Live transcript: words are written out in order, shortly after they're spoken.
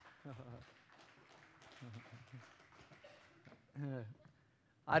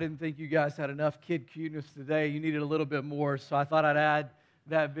I didn't think you guys had enough kid cuteness today. You needed a little bit more, so I thought I'd add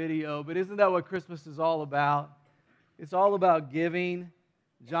that video. But isn't that what Christmas is all about? It's all about giving.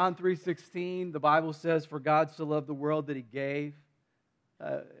 John 3:16, the Bible says, "For God so loved the world that He gave."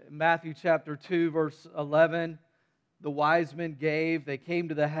 Matthew chapter 2, verse 11, the wise men gave. They came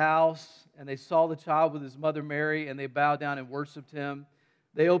to the house, and they saw the child with His mother Mary, and they bowed down and worshiped Him.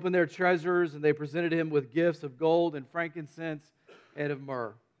 They opened their treasures, and they presented Him with gifts of gold and frankincense and of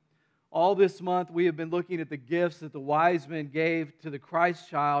myrrh. All this month, we have been looking at the gifts that the wise men gave to the Christ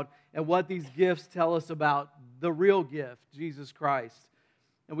child and what these gifts tell us about the real gift, Jesus Christ.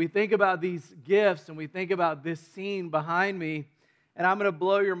 And we think about these gifts, and we think about this scene behind me, and I'm going to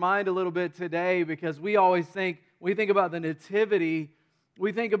blow your mind a little bit today because we always think, when we think about the nativity,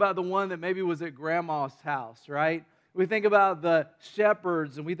 we think about the one that maybe was at grandma's house, right? We think about the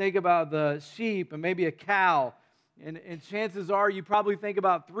shepherds, and we think about the sheep and maybe a cow. And chances are you probably think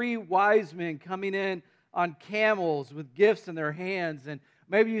about three wise men coming in on camels with gifts in their hands. And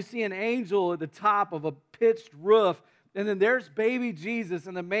maybe you see an angel at the top of a pitched roof. And then there's baby Jesus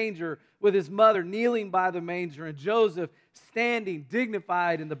in the manger with His mother kneeling by the manger and Joseph standing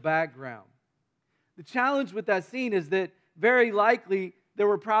dignified in the background. The challenge with that scene is that very likely there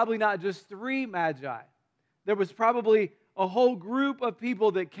were probably not just three magi. There was probably a whole group of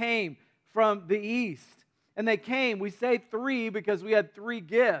people that came from the east. And they came, we say three because we had three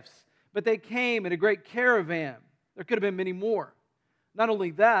gifts, but they came in a great caravan. There could have been many more. Not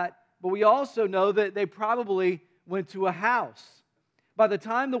only that, but we also know that they probably went to a house. By the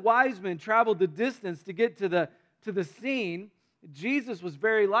time the wise men traveled the distance to get to the scene, Jesus was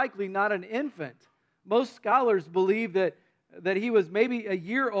very likely not an infant. Most scholars believe that He was maybe a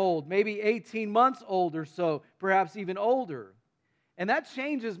year old, maybe 18 months old or so, perhaps even older. And that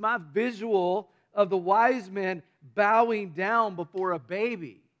changes my visual of the wise men bowing down before a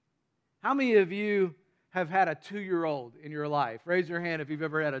baby. How many of you have had a 2-year-old in your life? Raise your hand if you've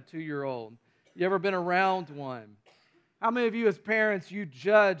ever had a 2-year-old. You ever been around one? How many of you as parents, you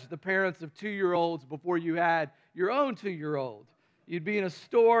judge the parents of 2-year-olds before you had your own 2-year-old? You'd be in a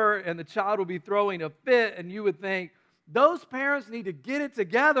store and the child would be throwing a fit and you would think, those parents need to get it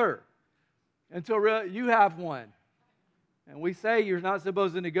together until you have one. And we say you're not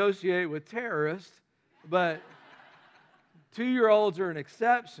supposed to negotiate with terrorists, but 2-year-olds are an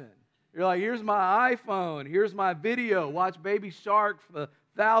exception. You're like, here's my iPhone, here's my video, watch Baby Shark for the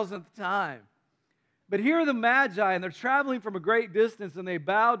 1,000th time. But here are the Magi, and they're traveling from a great distance, and they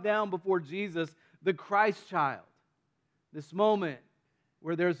bow down before Jesus, the Christ child. This moment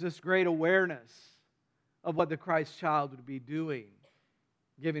where there's this great awareness of what the Christ child would be doing,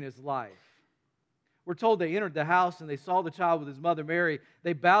 giving His life. We're told they entered the house and they saw the child with His mother Mary.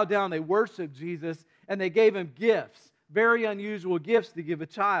 They bowed down, they worshiped Jesus, and they gave Him gifts, very unusual gifts to give a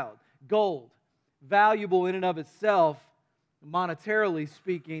child. Gold, valuable in and of itself, monetarily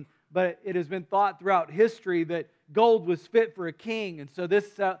speaking, but it has been thought throughout history that gold was fit for a king, and so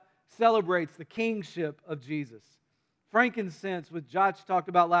this celebrates the kingship of Jesus. Frankincense, which Josh talked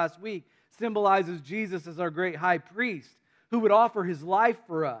about last week, symbolizes Jesus as our great high priest who would offer His life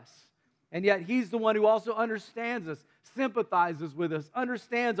for us. And yet He's the one who also understands us, sympathizes with us,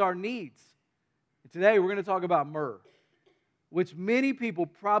 understands our needs. And today we're going to talk about myrrh, which many people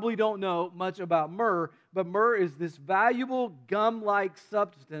probably don't know much about myrrh, but myrrh is this valuable gum-like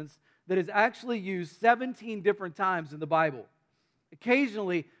substance that is actually used 17 different times in the Bible.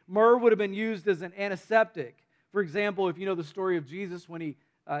 Occasionally, myrrh would have been used as an antiseptic. For example, if you know the story of Jesus when He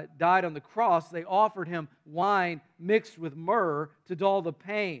died on the cross, they offered Him wine mixed with myrrh to dull the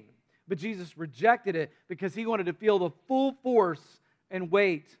pain. But Jesus rejected it because He wanted to feel the full force and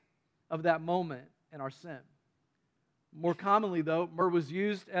weight of that moment in our sin. More commonly, though, myrrh was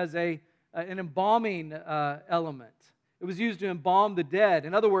used as an embalming element. It was used to embalm the dead.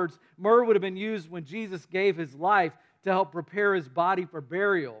 In other words, myrrh would have been used when Jesus gave His life to help prepare His body for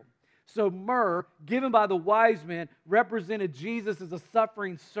burial. So myrrh, given by the wise men, represented Jesus as a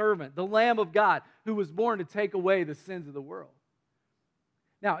suffering servant, the Lamb of God, who was born to take away the sins of the world.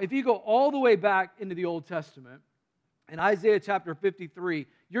 Now, if you go all the way back into the Old Testament, in Isaiah chapter 53,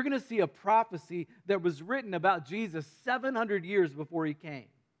 you're going to see a prophecy that was written about Jesus 700 years before He came.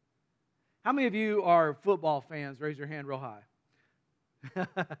 How many of you are football fans? Raise your hand real high.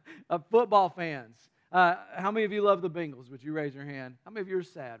 Football fans. How many of you love the Bengals? Would you raise your hand? How many of you are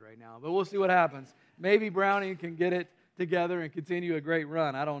sad right now? But we'll see what happens. Maybe Browning can get it together and continue a great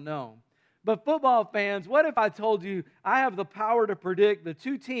run. I don't know. But football fans, what if I told you I have the power to predict the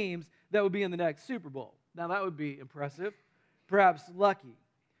two teams that would be in the next Super Bowl? Now that would be impressive, perhaps lucky.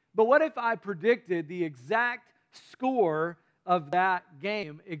 But what if I predicted the exact score of that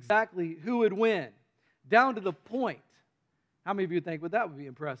game, exactly who would win, down to the point? How many of you think, well, that would be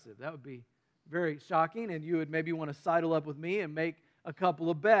impressive? That would be very shocking, and you would maybe want to sidle up with me and make a couple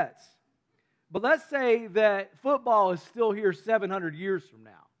of bets. But let's say that football is still here 700 years from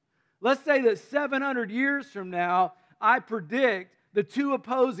now. Let's say that 700 years from now, I predict the two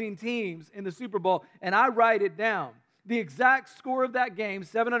opposing teams in the Super Bowl, and I write it down. The exact score of that game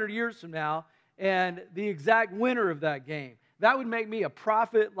 700 years from now, and the exact winner of that game. That would make me a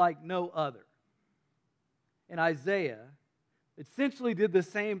prophet like no other. And Isaiah essentially did the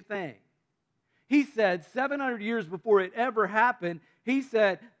same thing. He said 700 years before it ever happened, he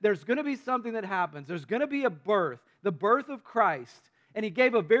said there's going to be something that happens. There's going to be a birth, the birth of Christ. And he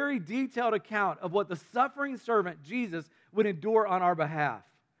gave a very detailed account of what the suffering servant, Jesus, would endure on our behalf.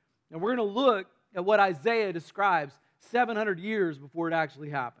 And we're going to look at what Isaiah describes 700 years before it actually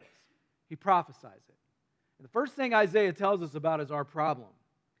happens. He prophesies it. And the first thing Isaiah tells us about is our problem.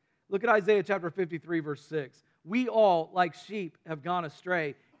 Look at Isaiah chapter 53, verse 6. We all, like sheep, have gone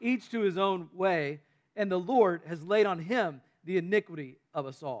astray, each to his own way, and the Lord has laid on him the iniquity of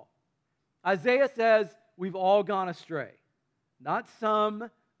us all. Isaiah says we've all gone astray. Not some,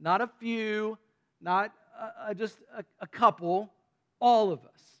 not a few, not just a couple, all of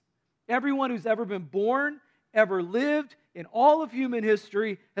us. Everyone who's ever been born, ever lived in all of human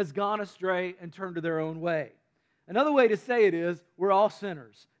history has gone astray and turned to their own way. Another way to say it is we're all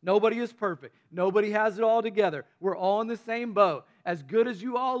sinners. Nobody is perfect. Nobody has it all together. We're all in the same boat. As good as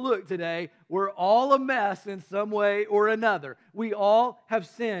you all look today, we're all a mess in some way or another. We all have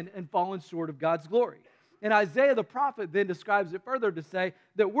sinned and fallen short of God's glory. And Isaiah the prophet then describes it further to say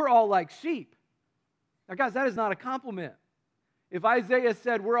that we're all like sheep. Now guys, that is not a compliment. If Isaiah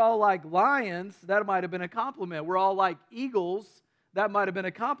said we're all like lions, that might have been a compliment. We're all like eagles, that might have been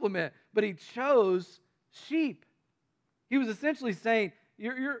a compliment. But he chose sheep. He was essentially saying,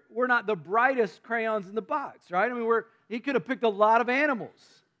 we're not the brightest crayons in the box, right? I mean, he could have picked a lot of animals.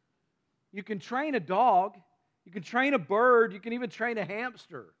 You can train a dog. You can train a bird. You can even train a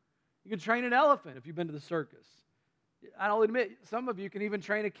hamster. You can train an elephant if you've been to the circus. I'll admit, some of you can even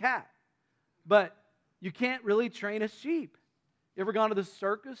train a cat. But you can't really train a sheep. You ever gone to the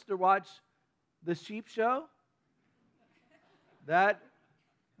circus to watch the sheep show? That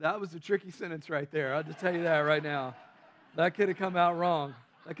was a tricky sentence right there. I'll just tell you that right now. That could have come out wrong.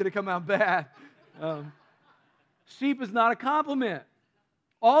 That could have come out bad. Sheep is not a compliment.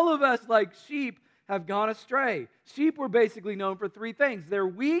 All of us, like sheep, have gone astray. Sheep were basically known for three things. They're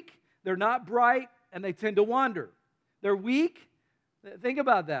weak, they're not bright, and they tend to wander. They're weak. Think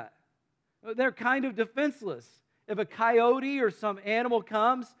about that. They're kind of defenseless. If a coyote or some animal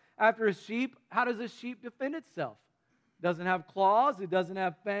comes after a sheep, how does a sheep defend itself? It doesn't have claws. It doesn't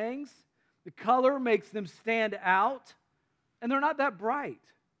have fangs. The color makes them stand out. And they're not that bright.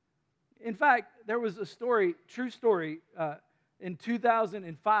 In fact, there was a story, true story, in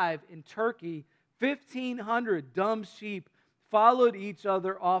 2005 in Turkey, 1,500 dumb sheep followed each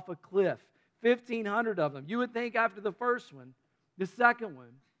other off a cliff. 1,500 of them. You would think after the first one, the second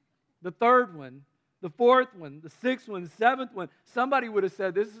one, the third one, the fourth one, the sixth one, the seventh one, somebody would have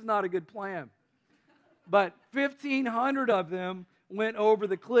said, this is not a good plan. But 1,500 of them went over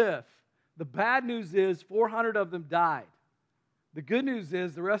the cliff. The bad news is 400 of them died. The good news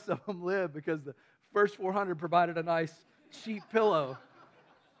is the rest of them lived because the first 400 provided a nice sheep pillow.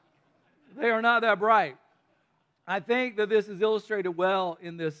 They are not that bright. I think that this is illustrated well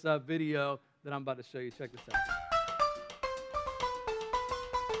in this video that I'm about to show you. Check this out.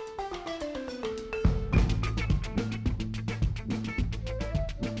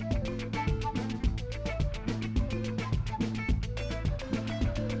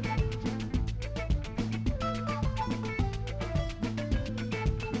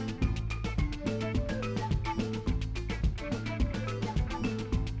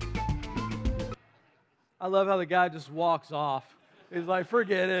 I love how the guy just walks off. He's like,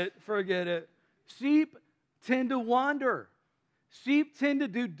 forget it, forget it. Sheep tend to wander. Sheep tend to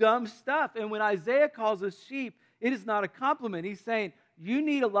do dumb stuff. And when Isaiah calls us sheep, it is not a compliment. He's saying, you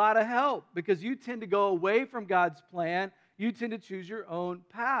need a lot of help because you tend to go away from God's plan. You tend to choose your own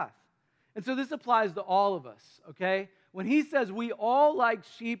path. And so this applies to all of us, okay? When he says we all like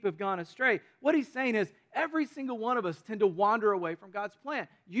sheep have gone astray, what he's saying is every single one of us tend to wander away from God's plan.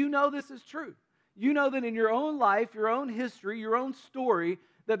 You know this is true. You know that in your own life, your own history, your own story,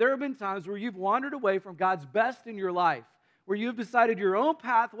 that there have been times where you've wandered away from God's best in your life, where you've decided your own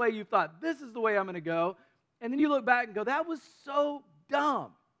pathway, you've thought, this is the way I'm going to go, and then you look back and go, that was so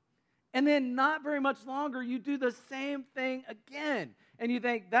dumb. And then not very much longer, you do the same thing again. And you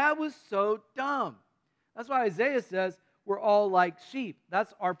think, that was so dumb. That's why Isaiah says we're all like sheep.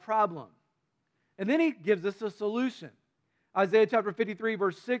 That's our problem. And then he gives us a solution. Isaiah chapter 53,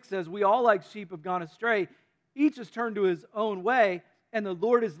 verse 6 says, we all like sheep have gone astray. Each has turned to his own way, and the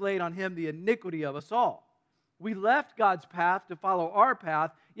Lord has laid on him the iniquity of us all. We left God's path to follow our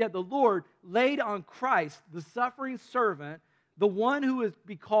path, yet the Lord laid on Christ, the suffering servant, the one who is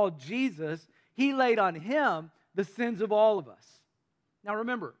be called Jesus, he laid on him the sins of all of us. Now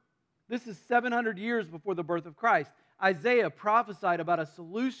remember, this is 700 years before the birth of Christ. Isaiah prophesied about a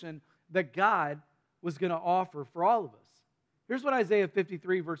solution that God was going to offer for all of us. Here's what Isaiah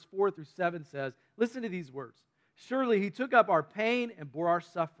 53, verse 4 through 7 says. Listen to these words. Surely he took up our pain and bore our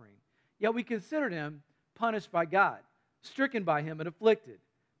suffering. Yet we considered him punished by God, stricken by him and afflicted.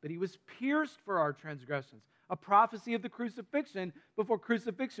 But he was pierced for our transgressions, a prophecy of the crucifixion before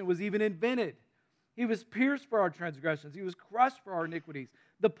crucifixion was even invented. He was pierced for our transgressions. He was crushed for our iniquities.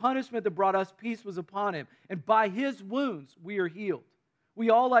 The punishment that brought us peace was upon him, and by his wounds we are healed. We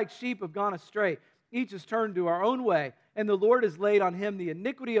all like sheep have gone astray. Each has turned to our own way, and the Lord has laid on him the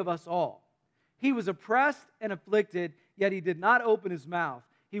iniquity of us all. He was oppressed and afflicted, yet he did not open his mouth.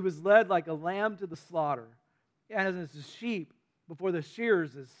 He was led like a lamb to the slaughter. And as a sheep before the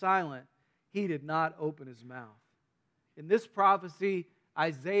shearers is silent, he did not open his mouth. In this prophecy,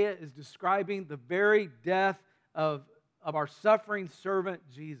 Isaiah is describing the very death of our suffering servant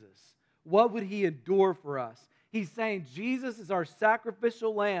Jesus. What would he endure for us? He's saying Jesus is our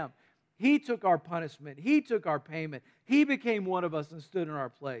sacrificial lamb. He took our punishment. He took our payment. He became one of us and stood in our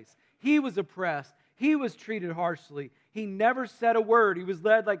place. He was oppressed. He was treated harshly. He never said a word. He was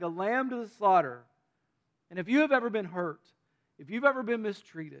led like a lamb to the slaughter. And if you have ever been hurt, if you've ever been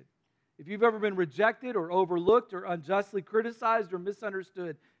mistreated, if you've ever been rejected or overlooked or unjustly criticized or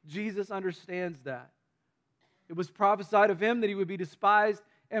misunderstood, Jesus understands that. It was prophesied of him that he would be despised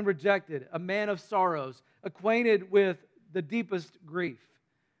and rejected, a man of sorrows, acquainted with the deepest grief.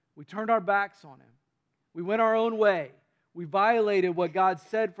 We turned our backs on him. We went our own way. We violated what God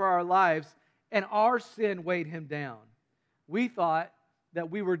said for our lives, and our sin weighed him down. We thought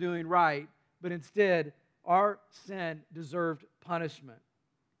that we were doing right, but instead, our sin deserved punishment.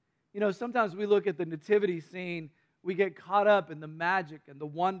 You know, sometimes we look at the nativity scene, we get caught up in the magic and the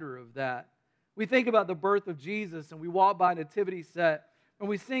wonder of that. We think about the birth of Jesus, and we walk by a nativity set, and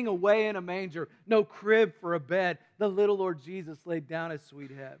we sing "Away in a Manger," no crib for a bed, the little Lord Jesus laid down his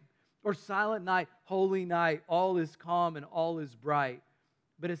sweet head. Or "Silent Night, Holy Night, all is calm and all is bright."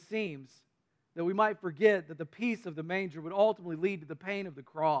 But it seems that we might forget that the peace of the manger would ultimately lead to the pain of the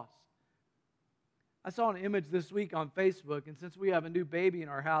cross. I saw an image this week on Facebook, and since we have a new baby in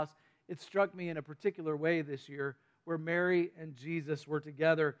our house, it struck me in a particular way this year, where Mary and Jesus were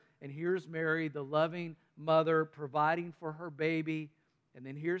together, and here's Mary, the loving mother, providing for her baby, and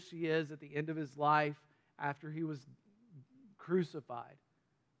then here she is at the end of his life after he was crucified,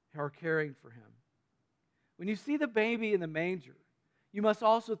 her caring for him. When you see the baby in the manger, you must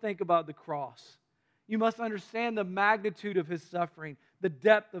also think about the cross. You must understand the magnitude of his suffering, the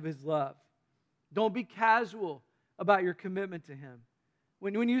depth of his love. Don't be casual about your commitment to him.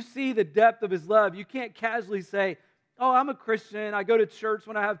 When you see the depth of his love, you can't casually say, "Oh, I'm a Christian. I go to church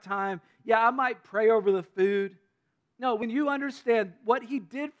when I have time. Yeah, I might pray over the food." No, when you understand what he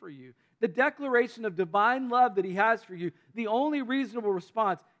did for you, the declaration of divine love that he has for you, the only reasonable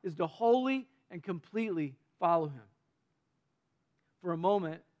response is to wholly and completely follow him. For a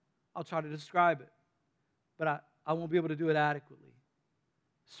moment, I'll try to describe it, but I won't be able to do it adequately.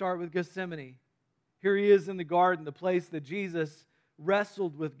 Start with Gethsemane. Here he is in the garden, the place that Jesus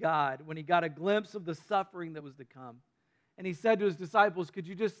wrestled with God when he got a glimpse of the suffering that was to come. And he said to his disciples, "Could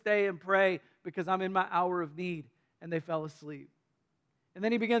you just stay and pray because I'm in my hour of need?" And they fell asleep. And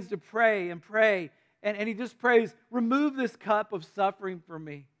then he begins to pray and pray, and he just prays, "Remove this cup of suffering from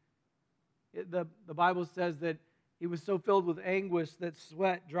me." The Bible says that he was so filled with anguish that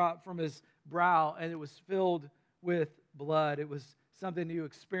sweat dropped from his brow, and it was filled with blood. It was something you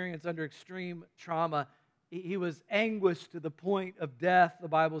experience under extreme trauma. He was anguished to the point of death, the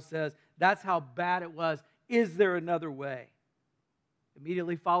Bible says. That's how bad it was. Is there another way?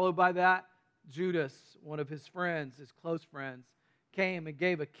 Immediately followed by that, Judas, one of his friends, his close friends, came and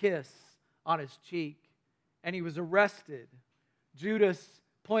gave a kiss on his cheek, and he was arrested. Judas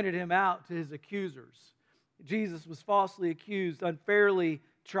pointed him out to his accusers. Jesus was falsely accused, unfairly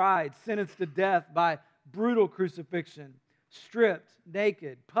tried, sentenced to death by brutal crucifixion, stripped,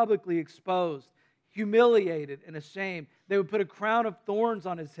 naked, publicly exposed, humiliated and ashamed. They would put a crown of thorns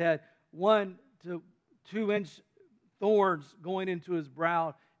on his head, 1 to 2-inch thorns going into his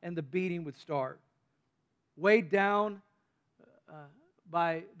brow, and the beating would start. Weighed down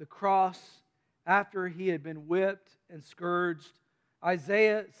by the cross after he had been whipped and scourged.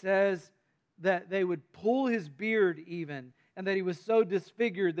 Isaiah says that they would pull his beard even, and that he was so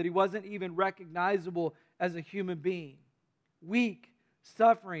disfigured that he wasn't even recognizable as a human being. Weak,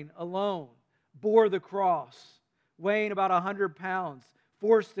 suffering, alone, bore the cross, weighing about 100 pounds,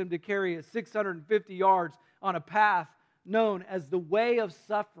 forced him to carry it 650 yards on a path known as the Way of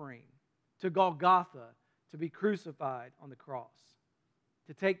Suffering to Golgotha, to be crucified on the cross,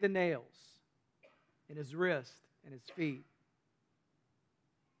 to take the nails in his wrist and his feet,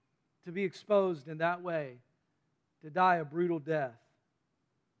 to be exposed in that way, to die a brutal death.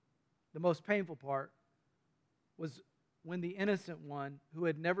 The most painful part was when the innocent one who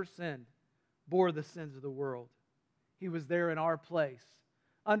had never sinned bore the sins of the world. He was there in our place,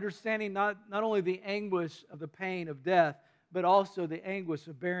 understanding not only the anguish of the pain of death, but also the anguish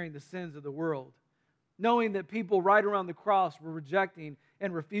of bearing the sins of the world. Knowing that people right around the cross were rejecting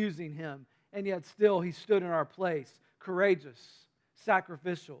and refusing him, and yet still he stood in our place, courageous,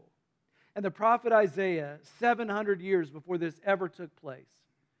 sacrificial. And the prophet Isaiah, 700 years before this ever took place,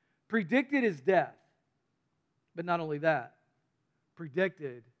 predicted his death. But not only that,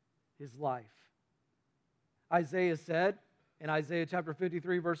 predicted his life. Isaiah said in Isaiah chapter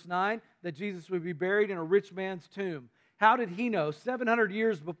 53, verse 9, that Jesus would be buried in a rich man's tomb. How did he know 700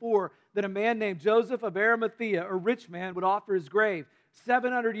 years before that a man named Joseph of Arimathea, a rich man, would offer his grave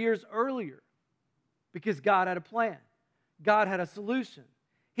 700 years earlier? Because God had a plan. God had a solution.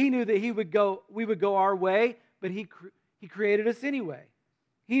 He knew that we would go our way, but He created us anyway.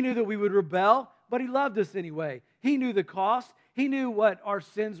 He knew that we would rebel, but He loved us anyway. He knew the cost. He knew what our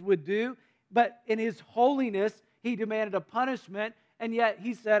sins would do. But in His holiness, He demanded a punishment, and yet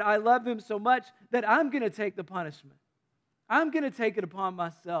He said, I love them so much that I'm going to take the punishment. I'm going to take it upon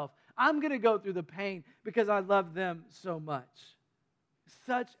myself. I'm going to go through the pain because I love them so much.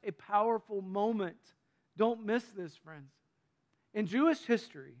 Such a powerful moment. Don't miss this, friends. In Jewish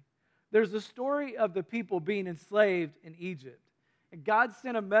history, there's a story of the people being enslaved in Egypt. And God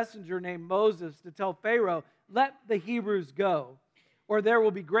sent a messenger named Moses to tell Pharaoh, let the Hebrews go, or there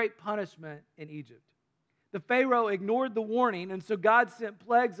will be great punishment in Egypt. The Pharaoh ignored the warning, and so God sent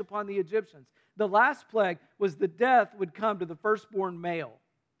plagues upon the Egyptians. The last plague was the death would come to the firstborn male.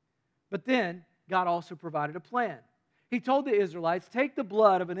 But then God also provided a plan. He told the Israelites, take the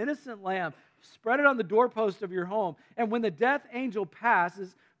blood of an innocent lamb, spread it on the doorpost of your home, and when the death angel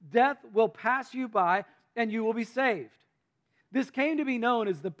passes, death will pass you by, and you will be saved. This came to be known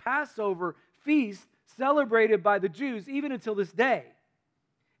as the Passover feast celebrated by the Jews even until this day.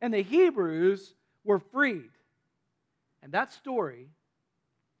 And the Hebrews were freed. And that story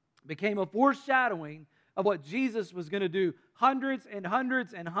became a foreshadowing of what Jesus was going to do hundreds and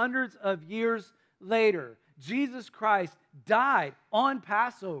hundreds and hundreds of years later. Jesus Christ died on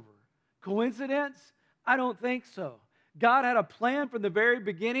Passover. Coincidence? I don't think so. God had a plan from the very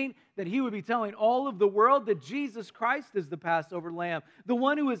beginning that He would be telling all of the world that Jesus Christ is the Passover lamb, the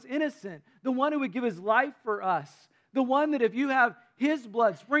one who is innocent, the one who would give His life for us, the one that if you have His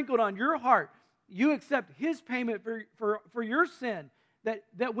blood sprinkled on your heart, you accept His payment for your sin,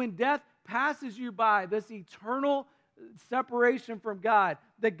 that when death passes you by, this eternal separation from God,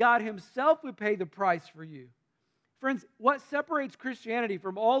 that God Himself would pay the price for you. Friends, what separates Christianity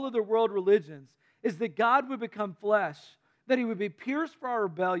from all other world religions is that God would become flesh, that He would be pierced for our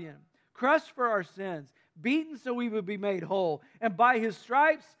rebellion, crushed for our sins, beaten so we would be made whole, and by His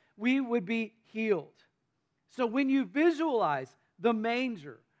stripes we would be healed. So when you visualize the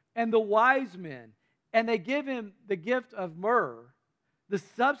manger and the wise men, and they give Him the gift of myrrh, the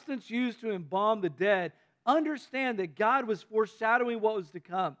substance used to embalm the dead, understand that God was foreshadowing what was to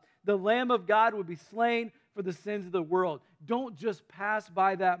come. The Lamb of God would be slain for the sins of the world. Don't just pass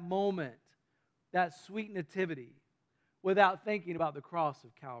by that moment, that sweet nativity, without thinking about the cross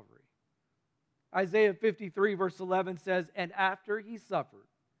of Calvary. Isaiah 53 verse 11 says, and after He suffered,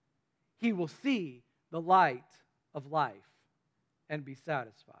 He will see the light of life and be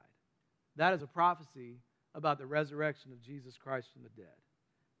satisfied. That is a prophecy about the resurrection of Jesus Christ from the dead.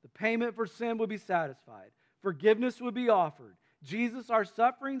 The payment for sin would be satisfied. Forgiveness would be offered. Jesus, our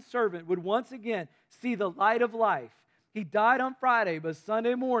suffering servant, would once again see the light of life. He died on Friday, but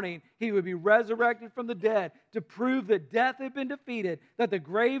Sunday morning He would be resurrected from the dead to prove that death had been defeated, that the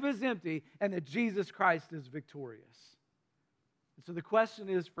grave is empty, and that Jesus Christ is victorious. And so the question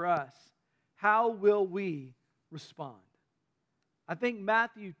is for us, how will we respond? I think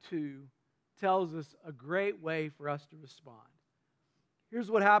Matthew 2 tells us a great way for us to respond. Here's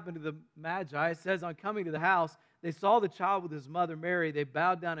what happened to the Magi. It says, on coming to the house, they saw the child with His mother Mary. They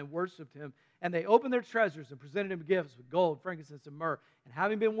bowed down and worshiped Him. And they opened their treasures and presented him gifts with gold, frankincense, and myrrh. And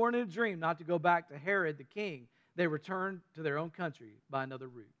having been warned in a dream not to go back to Herod the king, they returned to their own country by another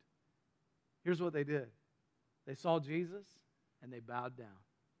route. Here's what they did. They saw Jesus and they bowed down.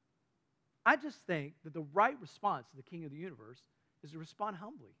 I just think that the right response to the King of the universe is to respond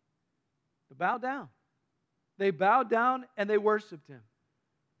humbly. To bow down. They bowed down and they worshiped him.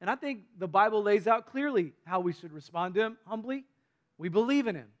 And I think the Bible lays out clearly how we should respond to him humbly. We believe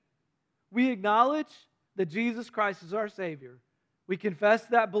in him. We acknowledge that Jesus Christ is our Savior. We confess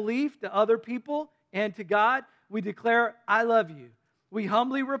that belief to other people and to God. We declare, I love you. We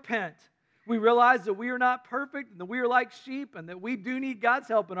humbly repent. We realize that we are not perfect and that we are like sheep and that we do need God's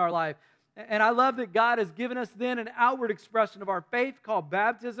help in our life. And I love that God has given us then an outward expression of our faith called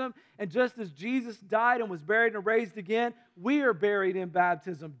baptism. And just as Jesus died and was buried and raised again, we are buried in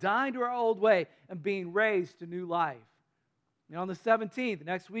baptism, dying to our old way and being raised to new life. And on the 17th,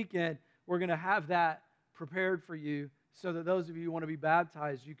 next weekend, we're going to have that prepared for you so that those of you who want to be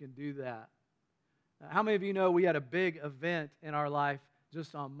baptized, you can do that. How many of you know we had a big event in our life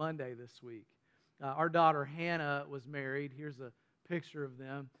just on Monday this week? Our daughter Hannah was married. Here's a picture of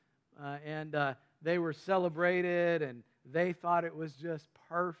them. And they were celebrated, and they thought it was just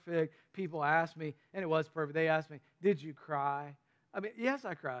perfect. People asked me, and it was perfect. They asked me, "Did you cry?" I mean, yes,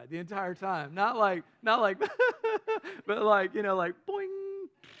 I cried the entire time. Not like, but like boing.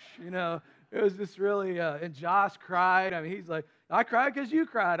 It was just really. And Josh cried. I mean, he's like, "I cried because you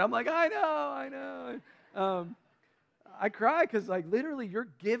cried." I'm like, I know. I cry because, literally, you're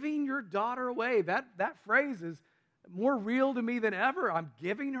giving your daughter away. That phrase is more real to me than ever. I'm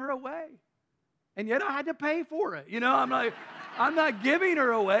giving her away. And yet I had to pay for it. I'm not giving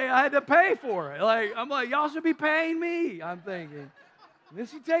her away. I had to pay for it. I'm like, y'all should be paying me, I'm thinking. And then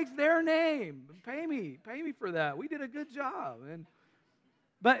she takes their name. Pay me for that. We did a good job.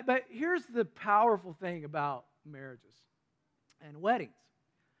 But here's the powerful thing about marriages and weddings.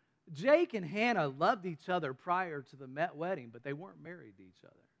 Jake and Hannah loved each other prior to the wedding, but they weren't married to each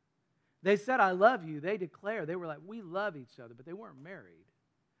other. They said, I love you. They declared. They were like, we love each other, but they weren't married.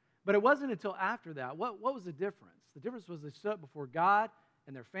 But it wasn't until after that. What was the difference? The difference was they stood up before God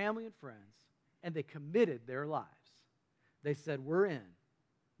and their family and friends, and they committed their lives. They said, we're in.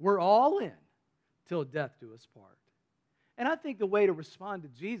 We're all in till death do us part. And I think the way to respond to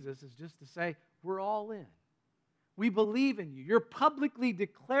Jesus is just to say, we're all in. We believe in you. You're publicly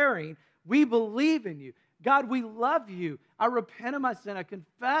declaring, we believe in you. God, we love you. I repent of my sin. I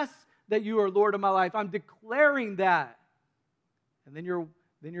confess that you are Lord of my life. I'm declaring that. And then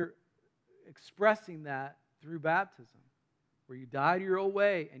you're expressing that through baptism, where you die to your old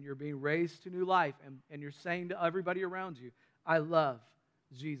way and you're being raised to new life. And you're saying to everybody around you, I love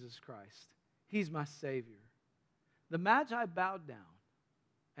Jesus Christ. He's my Savior. The Magi bowed down,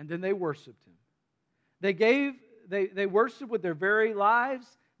 and then they worshiped him. They worshiped with their very lives.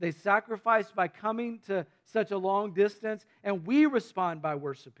 They sacrificed by coming to such a long distance, and we respond by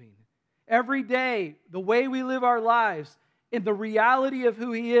worshiping. Every day, the way we live our lives in the reality of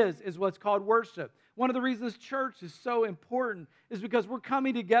who he is what's called worship. One of the reasons church is so important is because we're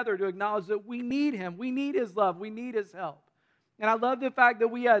coming together to acknowledge that we need him. We need his love. We need his help. And I love the fact that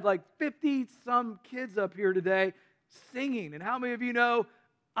we had 50-some kids up here today singing. And how many of you know,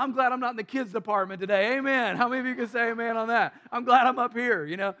 I'm glad I'm not in the kids department today. Amen. How many of you can say amen on that? I'm glad I'm up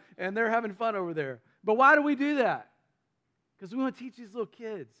here, and they're having fun over there. But why do we do that? Because we want to teach these little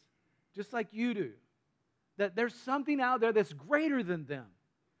kids, just like you do, that there's something out there that's greater than them.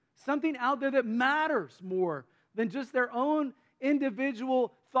 Something out there that matters more than just their own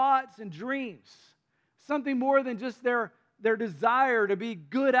individual thoughts and dreams. Something more than just their desire to be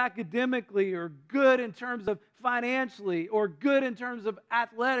good academically or good in terms of financially or good in terms of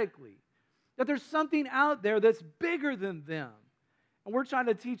athletically. That there's something out there that's bigger than them. And we're trying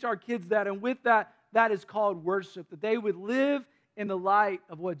to teach our kids that. And with that, that is called worship. That they would live in the light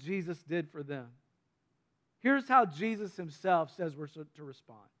of what Jesus did for them. Here's how Jesus himself says we're to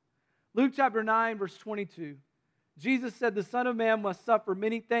respond. Luke chapter 9, verse 22. Jesus said, the Son of Man must suffer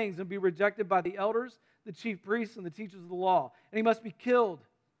many things and be rejected by the elders, the chief priests, and the teachers of the law. And he must be killed,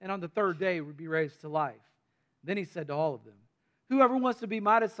 and on the third day would be raised to life. Then he said to all of them, whoever wants to be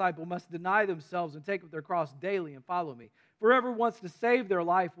my disciple must deny themselves and take up their cross daily and follow me. For whoever wants to save their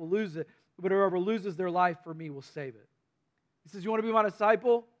life will lose it, but whoever loses their life for me will save it. He says, you want to be my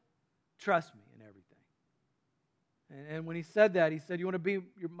disciple? Trust me in everything. And when he said that, he said, you want to be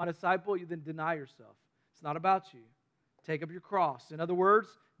my disciple? You then deny yourself. It's not about you. Take up your cross. In other words,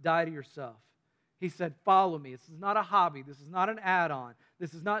 die to yourself. He said, follow me. This is not a hobby. This is not an add-on.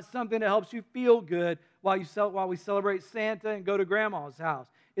 This is not something that helps you feel good while we celebrate Santa and go to grandma's house.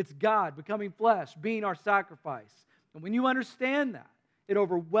 It's God becoming flesh, being our sacrifice. And when you understand that, it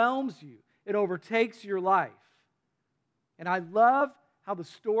overwhelms you. It overtakes your life. And I love how the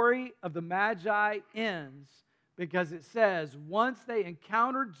story of the Magi ends, because it says once they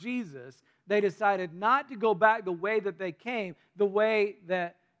encountered Jesus, they decided not to go back the way that they came, the way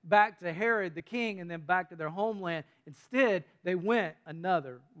that back to Herod the king and then back to their homeland. Instead, they went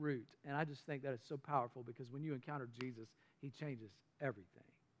another route. And I just think that is so powerful, because when you encounter Jesus, He changes everything.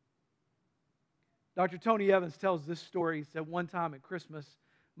 Dr. Tony Evans tells this story. He said, one time at Christmas,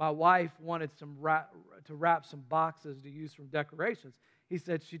 my wife wanted to wrap some boxes to use from decorations. He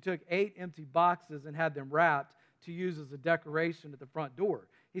said she took 8 empty boxes and had them wrapped to use as a decoration at the front door.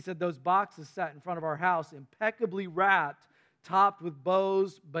 He said those boxes sat in front of our house, impeccably wrapped, topped with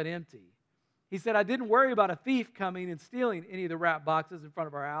bows, but empty. He said, I didn't worry about a thief coming and stealing any of the wrapped boxes in front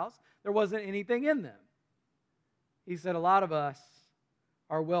of our house. There wasn't anything in them. He said, a lot of us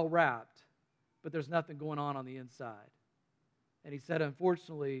are well wrapped, but there's nothing going on the inside. And he said,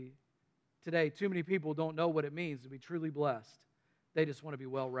 unfortunately, today, too many people don't know what it means to be truly blessed. They just want to be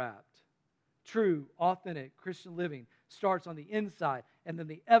well wrapped. True, authentic Christian living starts on the inside, and then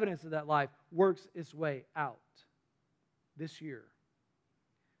the evidence of that life works its way out. This year,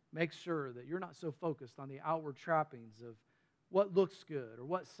 make sure that you're not so focused on the outward trappings of what looks good or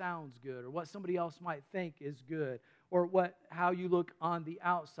what sounds good or what somebody else might think is good or how you look on the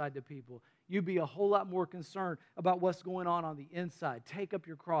outside to people. You be a whole lot more concerned about what's going on the inside. Take up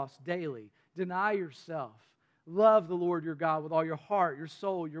your cross daily. Deny yourself. Love the Lord your God with all your heart, your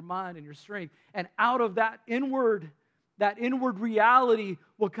soul, your mind, and your strength. And out of that inward reality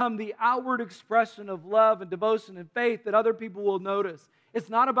will come the outward expression of love and devotion and faith that other people will notice. It's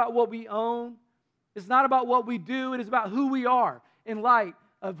not about what we own. It's not about what we do. It is about who we are in light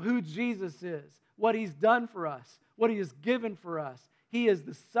of who Jesus is, what He's done for us, what He has given for us. He is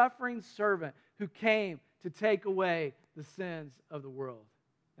the suffering servant who came to take away the sins of the world.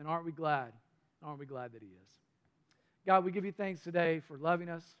 And aren't we glad? Aren't we glad that He is? God, we give you thanks today for loving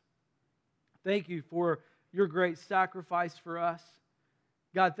us. Thank you for your great sacrifice for us.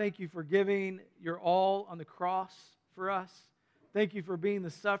 God, thank you for giving your all on the cross for us. Thank you for being the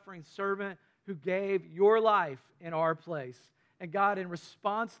suffering servant who gave your life in our place. And God, in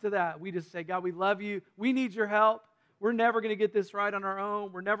response to that, we just say, God, we love you. We need your help. We're never going to get this right on our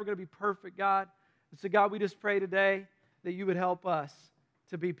own. We're never going to be perfect, God. And so, God, we just pray today that you would help us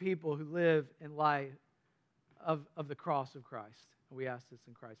to be people who live in light of the cross of Christ. And we ask this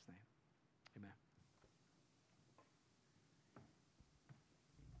in Christ's name.